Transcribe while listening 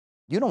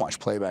You don't watch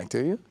playback,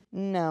 do you?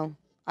 No,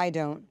 I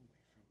don't.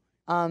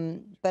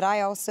 But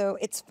I also,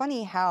 it's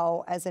funny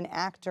how as an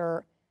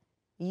actor,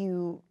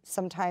 you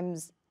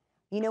sometimes,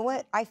 you know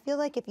what? I feel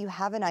like if you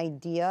have an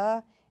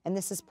idea, and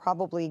this is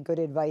probably good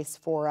advice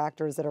for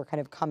actors that are kind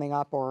of coming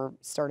up or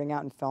starting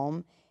out in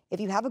film, if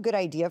you have a good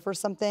idea for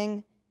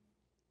something,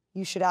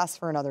 you should ask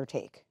for another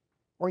take.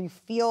 Or you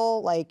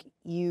feel like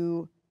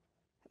you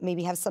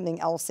maybe have something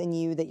else in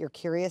you that you're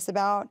curious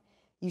about,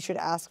 you should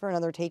ask for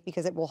another take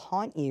because it will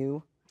haunt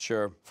you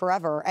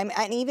forever. And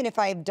even if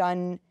I've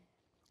done,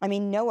 I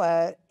mean,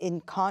 Noah,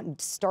 in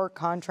stark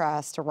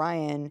contrast to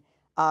Ryan,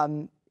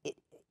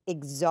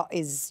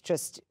 is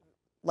just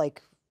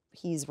like,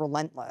 he's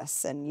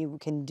relentless, and you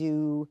can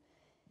do,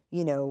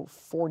 you know,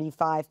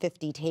 45,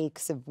 50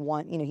 takes of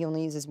one, you know, he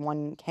only uses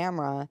one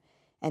camera.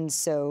 And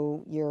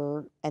so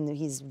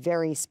he's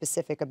very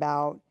specific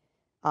about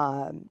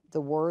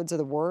the words are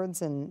the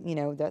words, and, you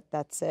know,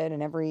 that's it.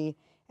 And every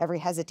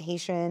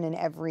hesitation and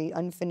every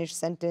unfinished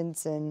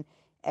sentence and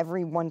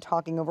everyone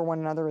talking over one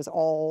another is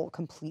all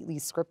completely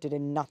scripted,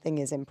 and nothing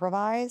is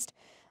improvised.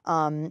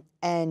 And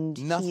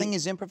nothing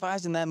is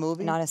improvised in that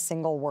movie? Not a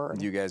single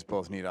word. You guys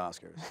both need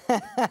Oscars.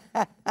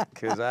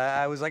 Because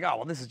I was like, oh,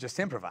 well, this is just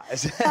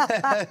improvised.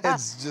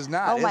 It's just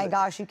not. Oh my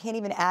gosh, you can't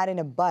even add in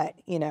a but,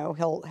 you know,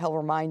 he'll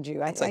remind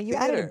you. It's like you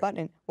added a but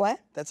in. What?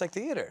 That's like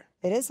theater.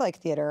 It is like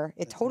theater.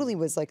 It totally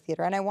was like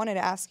theater. And I wanted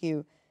to ask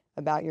you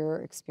about your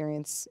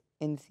experience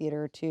in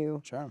theater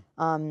too. Sure.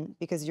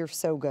 Because you're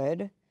so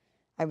good.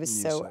 You're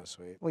so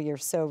sweet. Well, you're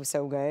so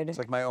good. It's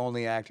like my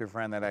only actor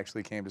friend that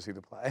actually came to see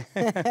the play.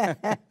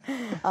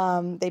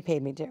 They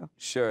paid me too.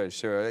 Sure.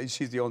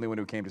 She's the only one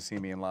who came to see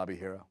me in Lobby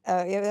Hero.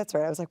 Yeah, that's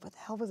right. I was like, what the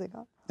hell was it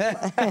called?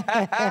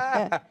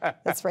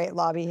 That's right,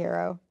 Lobby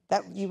Hero.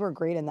 You were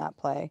great in that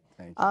play.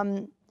 Thank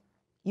you.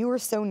 You were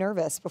so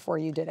nervous before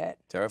you did it.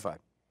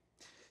 Terrified,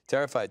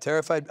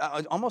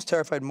 almost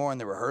terrified more in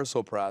the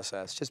rehearsal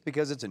process, just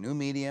because it's a new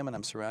medium and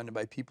I'm surrounded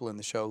by people in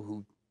the show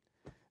who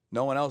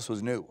no one else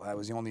was new. I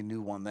was the only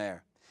new one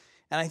there.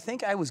 And I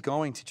think I was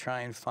going to try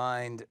and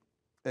find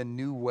a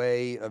new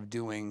way of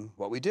doing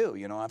what we do.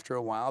 You know, after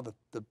a while,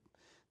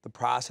 the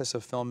process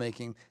of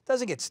filmmaking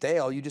doesn't get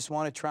stale. You just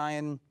want to try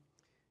and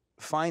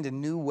find a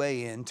new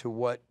way into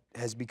what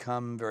has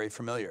become very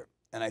familiar.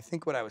 And I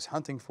think what I was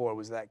hunting for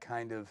was that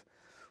kind of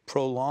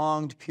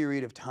prolonged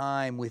period of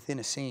time within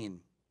a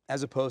scene,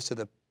 as opposed to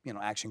the, you know,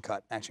 action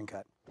cut.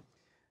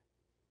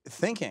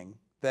 Thinking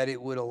that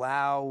it would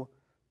allow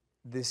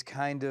this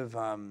kind of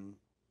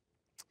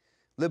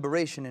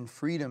liberation and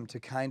freedom to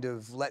kind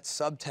of let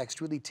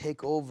subtext really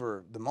take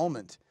over the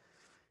moment.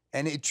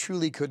 And it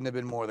truly couldn't have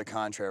been more the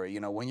contrary. You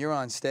know, when you're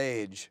on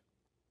stage,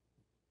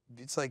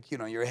 it's like, you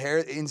know, your hair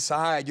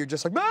inside, you're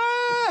just like,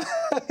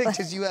 ah!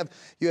 Because you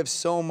have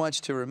so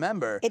much to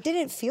remember. It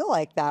didn't feel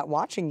like that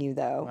watching you,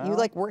 though. Well, you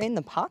like were in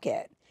the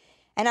pocket.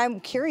 And I'm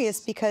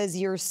curious because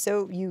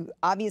you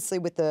obviously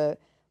with the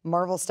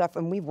Marvel stuff,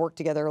 and we've worked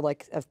together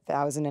like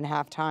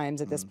 1,500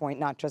 times at this point,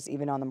 not just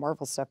even on the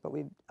Marvel stuff, but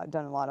we've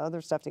done a lot of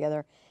other stuff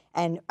together.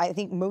 And I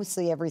think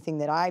mostly everything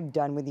that I've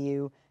done with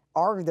you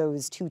are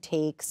those 2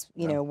 takes,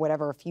 you know,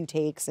 whatever, a few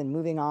takes and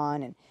moving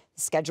on, and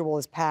the schedule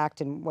is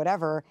packed and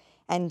whatever.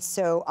 And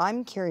so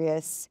I'm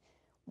curious,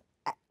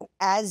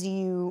 how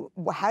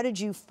did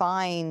you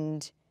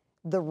find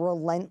the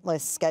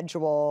relentless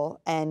schedule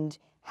and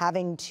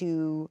having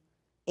to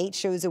 8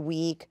 shows a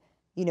week,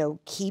 you know,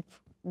 keep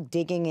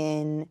digging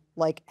in?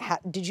 Like,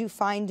 did you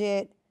find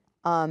it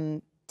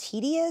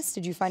tedious?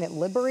 Did you find it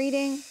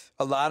liberating?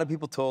 A lot of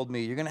people told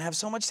me, you're going to have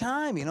so much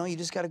time, you know, you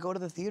just got to go to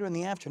the theater in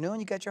the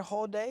afternoon, you got your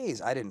whole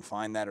days. I didn't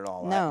find that at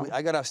all. No.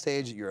 I got off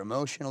stage, you're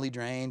emotionally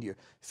drained, you're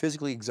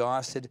physically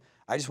exhausted.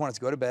 I just wanted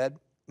to go to bed, and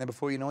then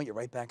before you know it, you're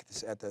right back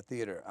at the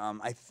theater.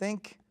 I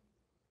think,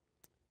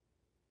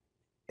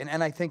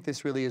 and I think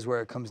this really is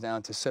where it comes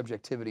down to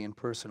subjectivity and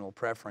personal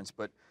preference,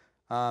 but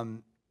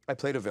I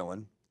played a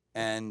villain,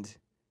 and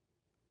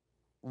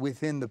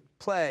within the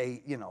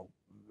play, you know,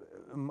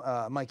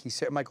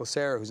 Michael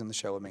Cera, who's in the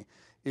show with me,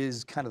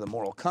 is kind of the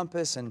moral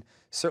compass, and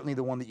certainly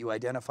the one that you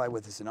identify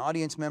with as an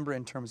audience member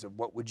in terms of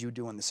what would you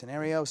do in the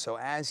scenario. So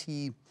as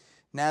he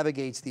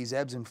navigates these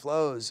ebbs and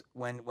flows,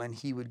 when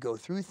he would go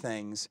through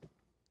things,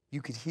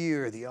 you could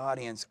hear the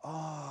audience,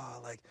 oh,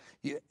 like,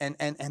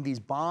 and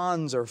these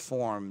bonds are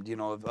formed, you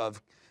know,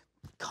 of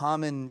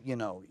common, you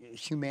know,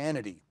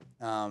 humanity.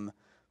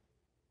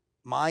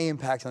 My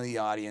impact on the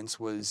audience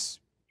was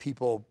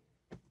people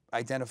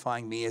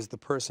identifying me as the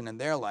person in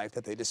their life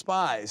that they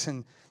despise.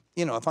 And,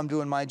 you know, if I'm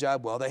doing my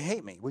job well, they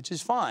hate me, which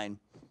is fine.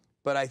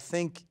 But I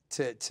think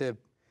to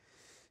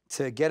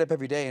get up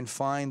every day and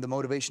find the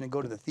motivation to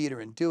go to the theater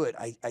and do it,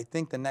 I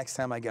think the next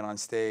time I get on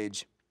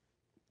stage,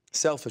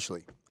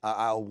 selfishly,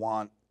 I'll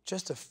want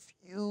just a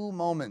few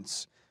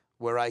moments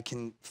where I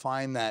can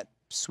find that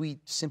sweet,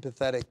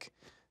 sympathetic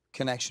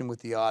connection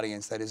with the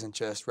audience that isn't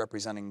just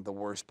representing the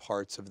worst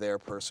parts of their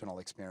personal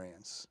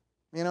experience.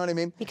 You know what I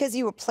mean? Because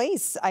you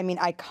replace, I mean,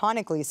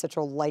 iconically such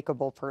a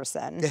likable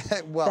person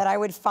well, that I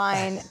would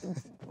find,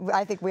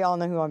 I think we all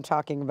know who I'm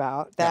talking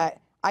about,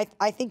 that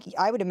I think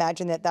I would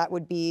imagine that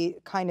would be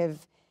kind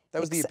of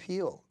That was the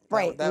appeal.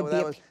 Right.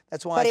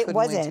 That's why but I it couldn't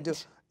wasn't. wait to do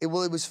it.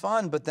 Well, it was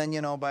fun, but then,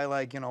 by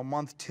like,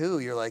 month 2,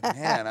 you're like,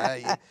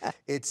 man,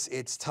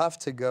 it's tough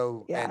to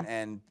go Yeah.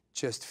 and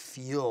just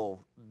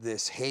feel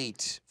this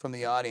hate from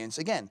the audience.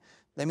 Again,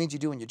 that means you're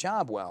doing your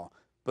job well,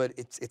 but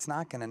it's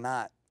not going to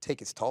not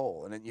take its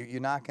toll, and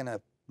you're not going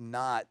to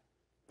not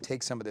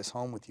take some of this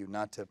home with you.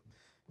 Not to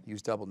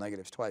use double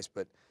negatives twice,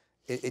 but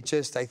it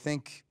just, I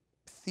think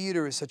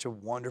theater is such a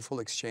wonderful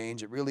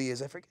exchange. It really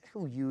is. I forget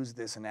who used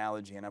this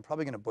analogy, and I'm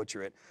probably going to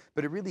butcher it,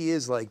 but it really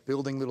is like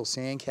building little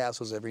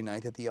sandcastles every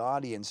night that the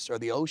audience or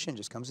the ocean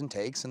just comes and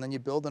takes, and then you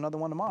build another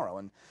one tomorrow.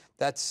 And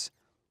that's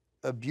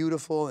a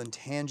beautiful,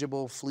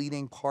 intangible,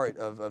 fleeting part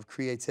of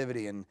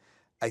creativity. And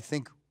I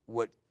think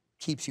what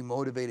keeps you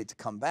motivated to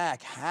come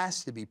back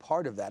has to be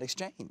part of that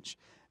exchange.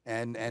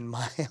 And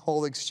my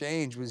whole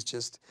exchange was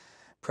just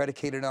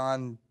predicated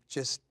on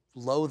just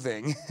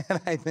loathing,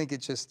 and I think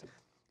it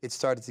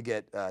started to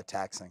get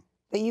taxing.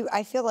 But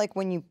I feel like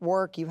when you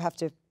work, you have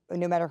to,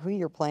 no matter who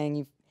you're playing,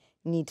 you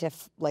need to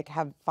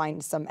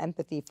find some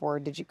empathy for.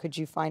 Could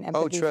you find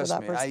empathy for that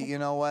person? Oh, trust me. You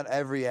know what?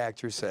 Every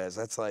actor says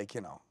that's like,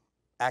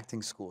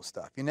 acting school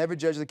stuff. You never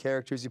judge the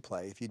characters you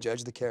play. If you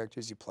judge the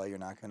characters you play, you're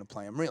not going to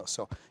play them real.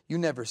 So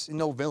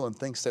no villain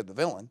thinks they're the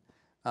villain.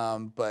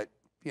 But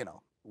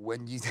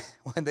when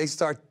they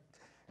start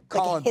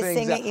calling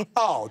things out,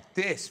 oh,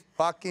 this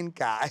fucking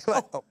guy.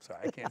 Oh,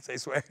 sorry, I can't say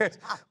swears.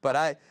 But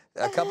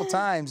a couple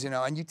times,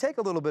 and you take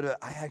a little bit of,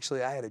 I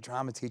had a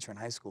drama teacher in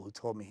high school who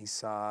told me he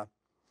saw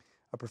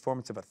a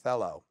performance of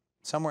Othello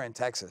somewhere in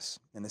Texas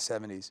in the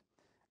 70s.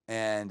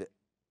 And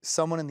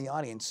someone in the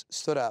audience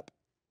stood up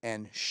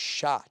and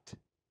shot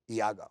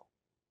Iago.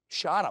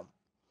 Shot him.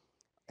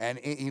 And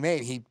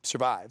he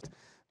survived.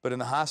 But in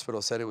the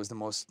hospital said it was the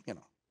most,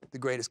 the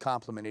greatest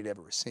compliment he'd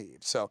ever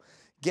received. So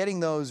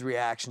getting those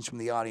reactions from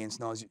the audience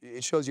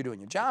it shows you're doing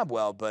your job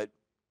well, but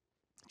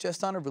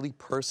just on a really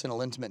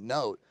personal, intimate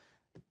note,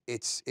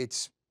 it's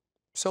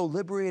so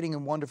liberating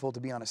and wonderful to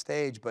be on a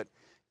stage, but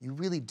you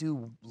really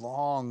do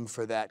long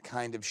for that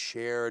kind of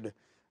shared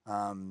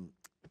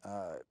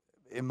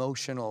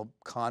emotional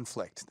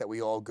conflict that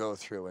we all go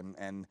through.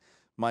 And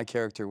my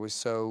character was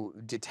so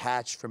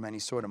detached from any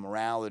sort of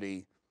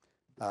morality.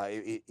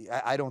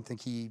 I don't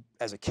think he,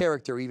 as a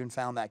character, even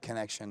found that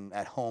connection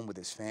at home with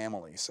his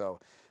family. So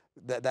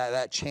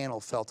that channel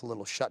felt a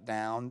little shut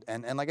down.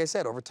 And like I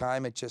said, over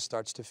time, it just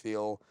starts to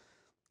feel,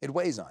 it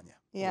weighs on you.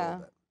 Yeah,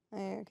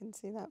 I can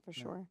see that for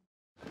sure.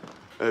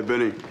 Hey,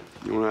 Benny,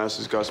 you want to ask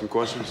this guy some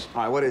questions?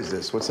 All right, what is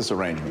this? What's this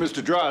arrangement?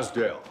 Mr.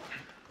 Drysdale.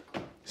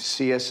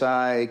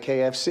 CSI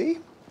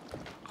KFC?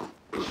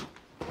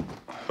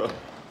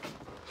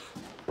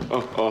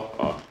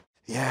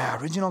 Yeah,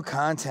 original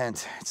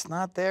content. It's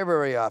not there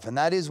very often.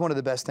 That is one of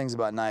the best things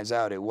about Knives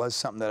Out. It was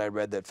something that I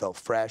read that felt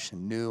fresh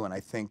and new, and I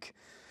think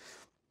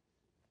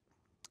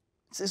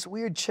it's this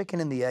weird chicken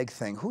and the egg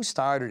thing. Who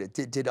started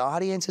it? Did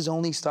audiences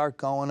only start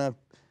going to,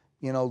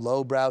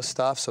 lowbrow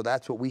stuff, so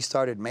that's what we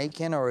started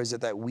making, or is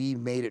it that we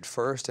made it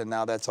first and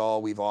now that's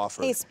all we've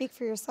offered? Hey, speak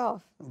for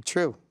yourself.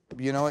 True.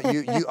 You know what?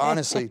 You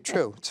honestly,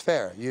 true. It's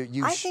fair.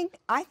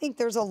 I think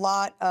there's a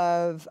lot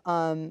of.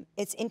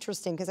 It's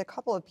interesting because a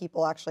couple of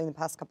people actually in the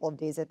past couple of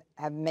days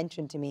have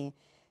mentioned to me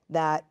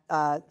that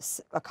a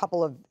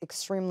couple of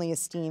extremely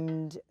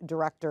esteemed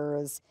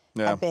directors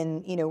have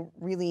been,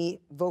 really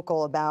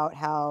vocal about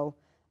how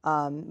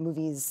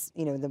movies,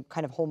 the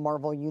kind of whole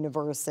Marvel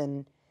universe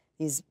and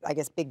these, I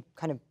guess, big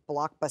kind of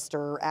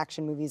blockbuster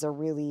action movies are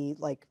really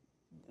like,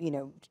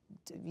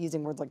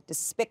 using words like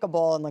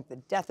despicable and like the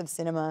death of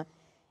cinema.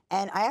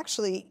 And I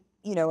actually,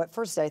 at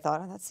first I thought,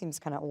 oh, that seems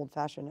kind of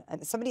old-fashioned.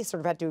 And somebody sort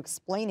of had to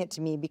explain it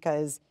to me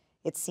because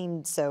it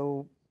seemed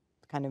so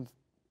kind of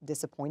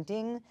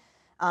disappointing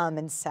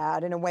and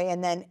sad in a way.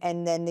 And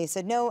then they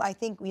said, no, I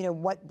think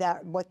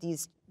what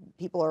these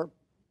people are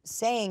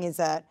saying is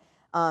that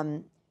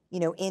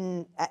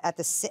at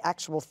the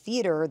actual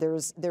theater,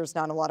 there's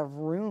not a lot of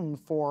room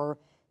for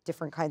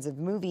different kinds of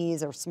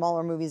movies or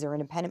smaller movies or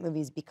independent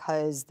movies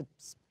because the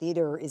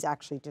theater is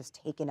actually just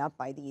taken up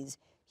by these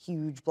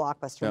huge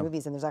blockbuster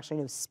movies, and there's actually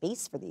no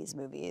space for these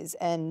movies.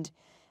 And,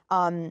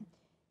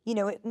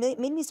 it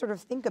made me sort of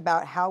think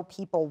about how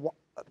people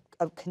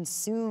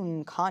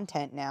consume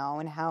content now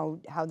and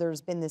how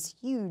there's been this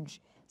huge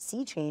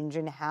sea change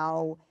in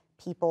how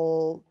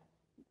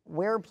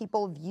where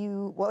people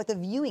view, what the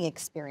viewing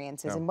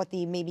experience is and what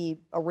the maybe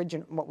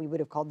what we would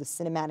have called the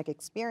cinematic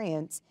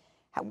experience,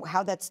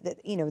 how that's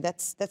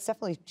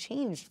definitely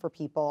changed for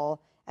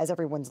people as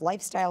everyone's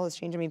lifestyle has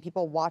changed. I mean,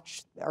 people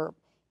are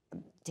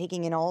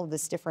taking in all of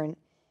this different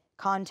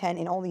content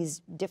and all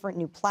these different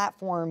new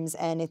platforms,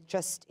 and it's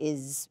just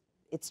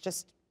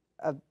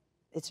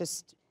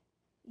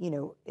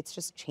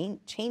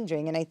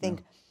changing. And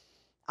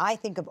I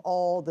think of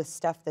all the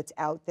stuff that's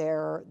out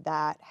there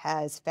that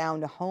has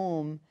found a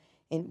home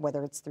in,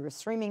 whether it's through a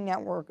streaming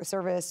network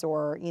service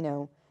or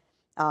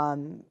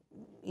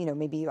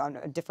maybe on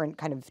a different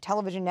kind of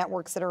television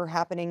networks that are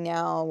happening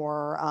now,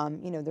 or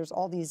there's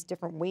all these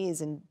different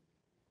ways and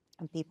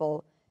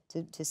people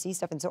to see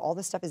stuff. And so all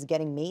this stuff is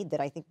getting made that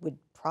I think would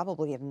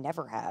probably have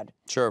never had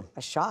Sure.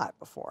 a shot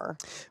before.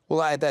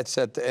 Well, that's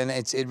and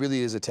it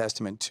really is a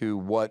testament to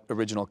what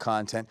original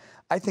content.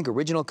 I think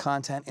original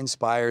content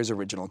inspires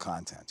original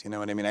content. You know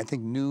what I mean? I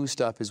think new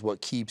stuff is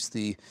what keeps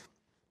the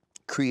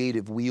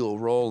creative wheel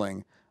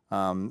rolling.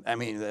 I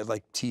mean,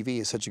 like TV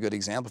is such a good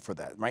example for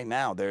that. Right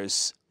now,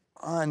 there's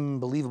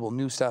unbelievable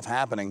new stuff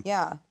happening.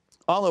 Yeah.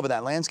 All over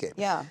that landscape.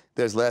 Yeah.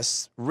 There's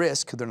less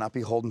risk. They're not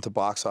beholden to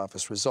box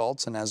office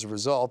results, and as a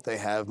result, they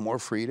have more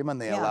freedom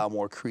and they allow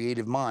more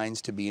creative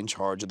minds to be in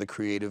charge of the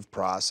creative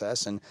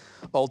process and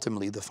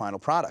ultimately the final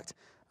product.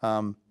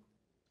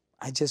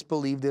 I just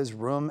believe there's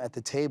room at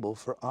the table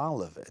for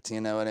all of it.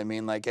 You know what I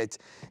mean? Like it's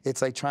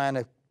like trying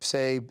to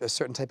say a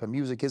certain type of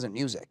music isn't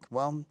music.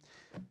 Well,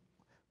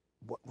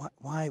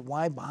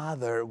 why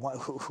bother?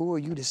 Who are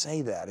you to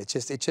say that?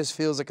 It just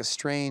feels like a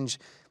strange,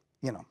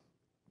 you know.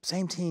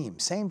 Same team.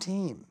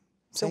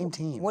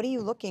 What are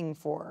you looking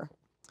for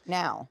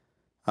now?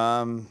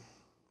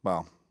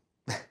 Well,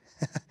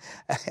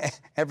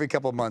 every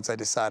couple of months I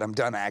decide I'm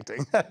done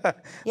acting.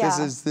 Yeah.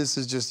 This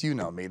is just, you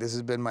know me. This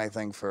has been my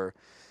thing for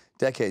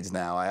decades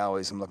now. I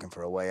always am looking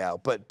for a way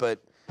out. But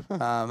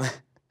I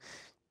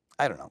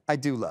don't know. I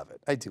do love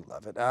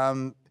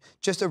it.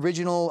 Just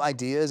original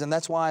ideas, and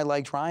that's why I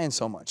liked Ryan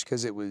so much,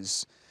 because it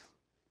was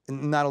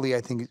not only,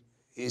 I think,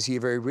 is he a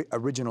very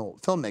original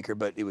filmmaker,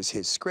 but it was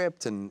his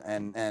script, and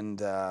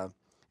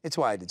it's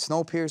why I did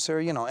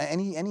Snowpiercer. You know,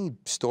 any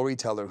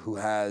storyteller who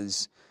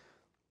has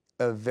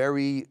a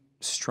very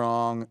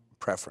strong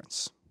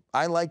preference.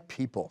 I like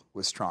people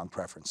with strong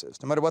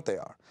preferences, no matter what they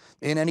are,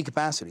 in any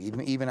capacity,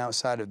 even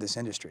outside of this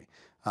industry.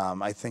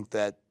 I think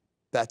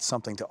that's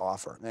something to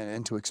offer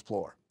and to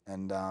explore.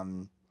 And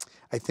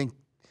I think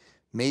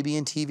maybe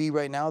in TV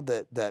right now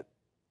that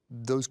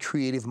those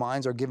creative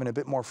minds are given a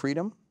bit more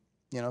freedom.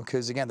 You know,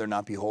 because again, they're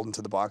not beholden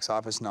to the box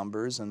office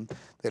numbers, and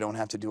they don't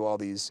have to do all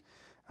these,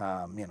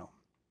 you know,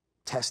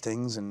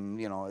 testings, and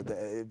you know,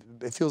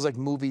 it feels like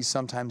movies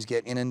sometimes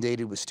get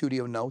inundated with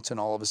studio notes, and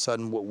all of a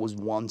sudden, what was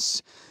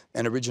once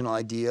an original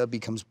idea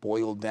becomes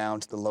boiled down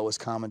to the lowest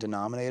common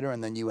denominator,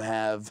 and then you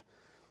have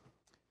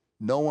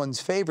no one's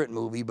favorite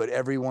movie, but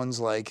everyone's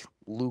like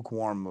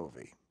lukewarm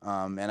movie,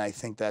 and I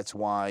think that's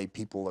why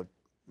people are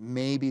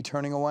maybe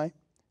turning away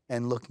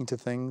and looking to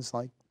things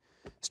like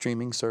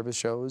streaming service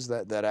shows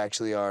that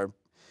actually are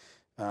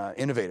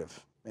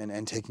innovative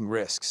and taking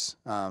risks.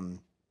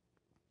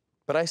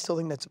 But I still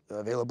think that's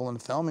available in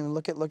film. I mean,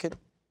 look at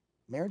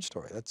Marriage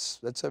Story.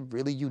 That's a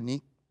really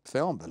unique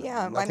film.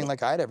 Nothing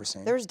like I'd ever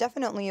seen. There's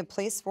definitely a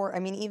place for. I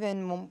mean,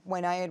 even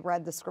when I had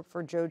read the script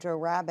for Jojo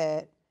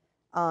Rabbit,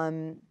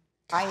 I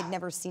had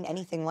never seen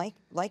anything like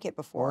it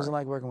before. What was it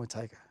like working with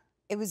Taika?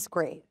 It was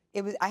great.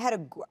 It was.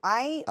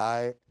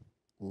 I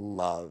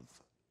love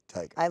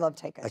Taika. I love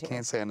Taika, too. I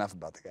can't say enough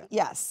about the guy.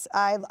 Yes,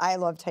 I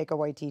love Taika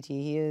Waititi.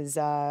 He is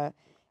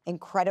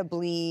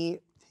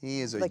incredibly.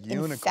 He is a like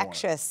unicorn.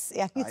 Infectious.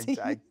 Yeah,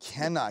 I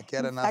cannot get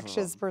enough of him.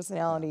 Infectious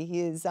personality.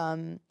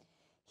 Yeah.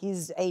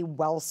 He's a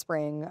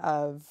wellspring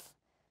of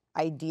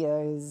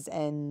ideas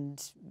and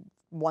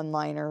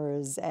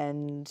one-liners,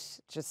 and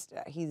just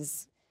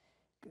he's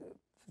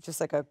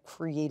just like a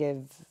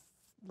creative,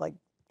 like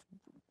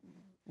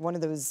one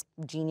of those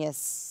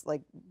genius,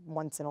 like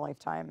once in a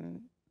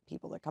lifetime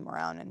people that come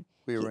around. And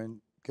keep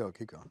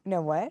going.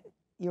 No, what?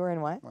 You were in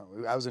what?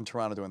 Well, I was in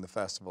Toronto doing the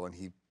festival, and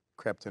he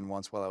crept in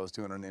once while I was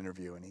doing an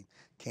interview, and he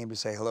came to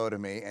say hello to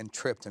me and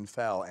tripped and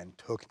fell and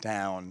took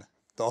down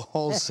the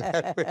whole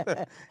set.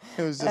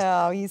 It was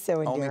just he's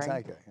so endearing.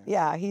 Only Taika.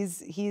 Yeah,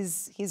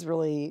 he's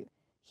really,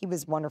 he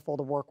was wonderful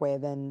to work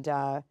with, and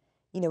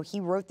you know, he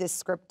wrote this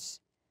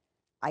script,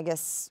 I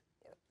guess,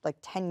 like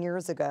 10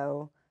 years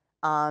ago,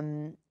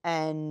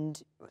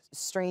 and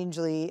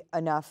strangely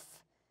enough,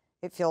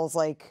 it feels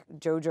like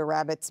Jojo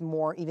Rabbit's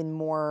even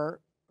more.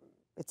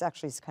 It's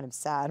actually kind of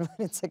sad when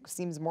it's like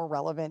seems more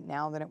relevant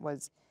now than it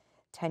was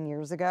 10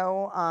 years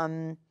ago.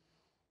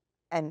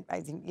 And I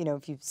think, you know,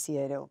 if you see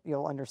it,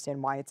 you'll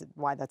understand why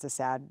that's a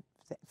sad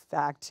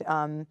fact.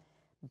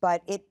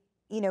 But it,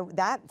 you know,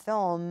 that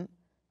film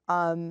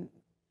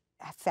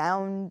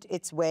found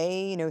its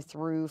way, you know,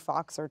 through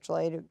Fox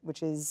Searchlight,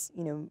 which is,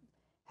 you know,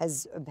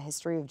 has a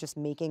history of just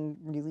making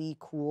really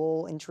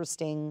cool,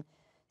 interesting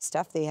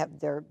stuff. They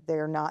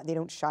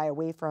don't shy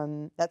away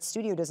from, that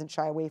studio doesn't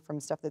shy away from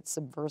stuff that's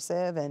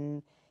subversive,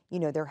 and you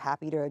know, they're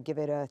happy to give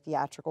it a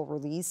theatrical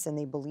release, and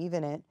they believe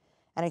in it.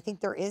 And I think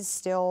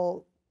there's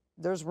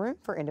room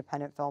for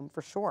independent film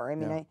for sure. I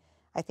mean,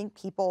 I think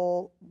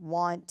people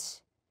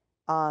want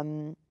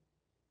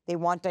they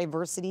want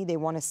diversity, they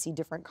want to see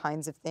different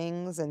kinds of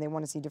things, and they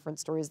want to see different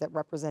stories that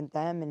represent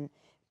them,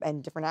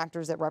 and different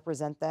actors that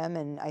represent them.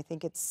 And I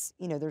think it's,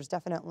 you know, there's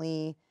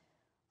definitely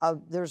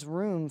there's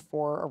room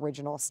for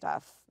original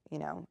stuff. You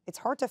know, it's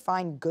hard to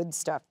find good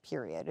stuff,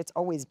 period. It's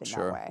always been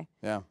that way.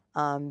 Yeah.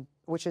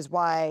 Which is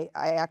why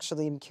I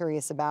actually am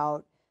curious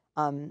about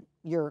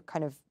your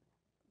kind of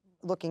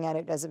looking at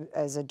it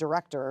as a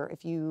director.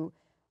 If you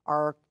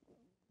are,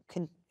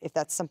 if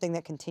that's something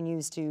that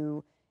continues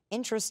to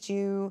interest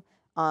you,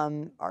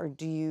 Or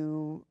do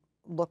you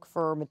look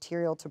for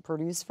material to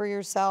produce for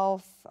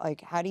yourself?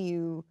 Like, how do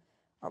you,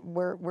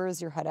 where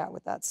is your head at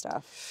with that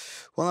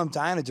stuff? Well, I'm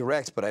dying to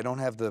direct, but I don't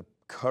have the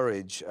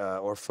courage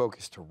or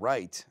focus to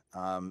write.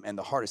 And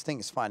the hardest thing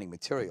is finding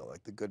material.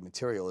 Like the good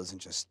material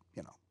isn't just,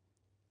 you know,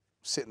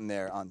 sitting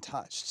there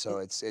untouched. So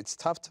it's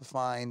tough to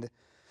find.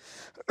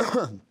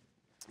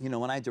 You know,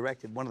 when I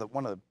directed, one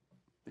of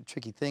the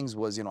tricky things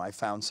was, you know, I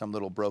found some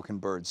little broken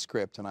bird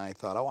script, and I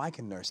thought, oh, I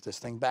can nurse this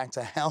thing back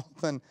to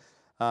health. And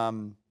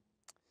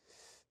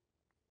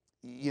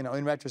you know,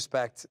 in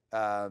retrospect,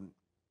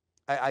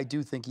 I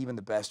do think even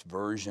the best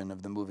version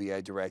of the movie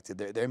I directed,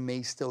 there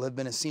may still have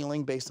been a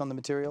ceiling based on the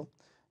material.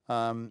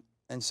 And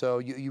so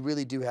you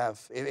really do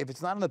have, if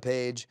it's not on the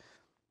page,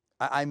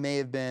 I may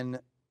have been,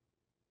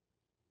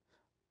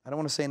 I don't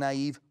want to say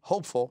naive,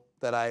 hopeful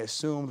that I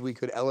assumed we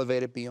could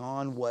elevate it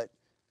beyond what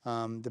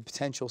the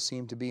potential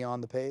seemed to be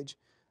on the page.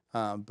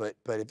 But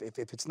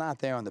if it's not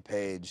there on the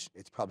page,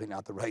 it's probably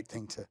not the right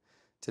thing to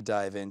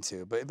dive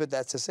into. But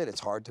that's just it. It's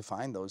hard to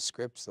find those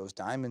scripts, those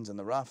diamonds in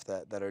the rough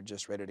that are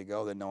just ready to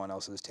go that no one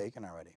else has taken already.